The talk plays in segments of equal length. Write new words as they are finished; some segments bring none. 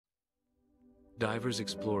Divers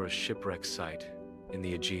explore a shipwreck site in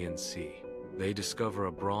the Aegean Sea. They discover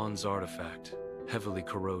a bronze artifact, heavily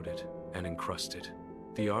corroded and encrusted.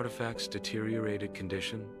 The artifact's deteriorated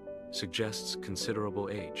condition suggests considerable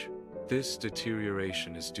age. This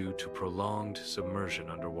deterioration is due to prolonged submersion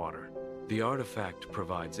underwater. The artifact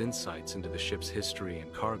provides insights into the ship's history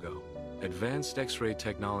and cargo. Advanced X-ray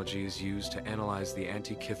technology is used to analyze the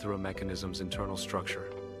Antikythera Mechanism's internal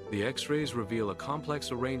structure. The X-rays reveal a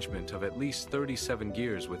complex arrangement of at least 37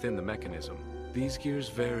 gears within the mechanism. These gears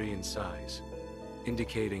vary in size,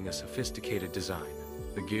 indicating a sophisticated design.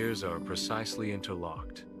 The gears are precisely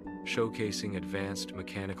interlocked, showcasing advanced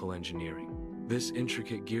mechanical engineering. This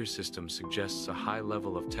intricate gear system suggests a high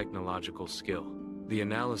level of technological skill. The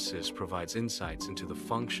analysis provides insights into the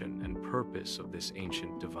function and purpose of this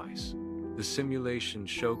ancient device. The simulation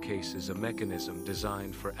showcases a mechanism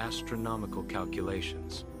designed for astronomical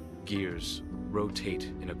calculations. Gears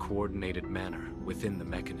rotate in a coordinated manner within the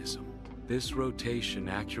mechanism. This rotation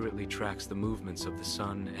accurately tracks the movements of the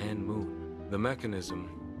sun and moon. The mechanism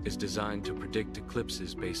is designed to predict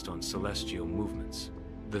eclipses based on celestial movements.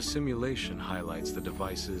 The simulation highlights the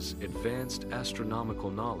device's advanced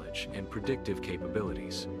astronomical knowledge and predictive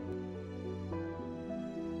capabilities.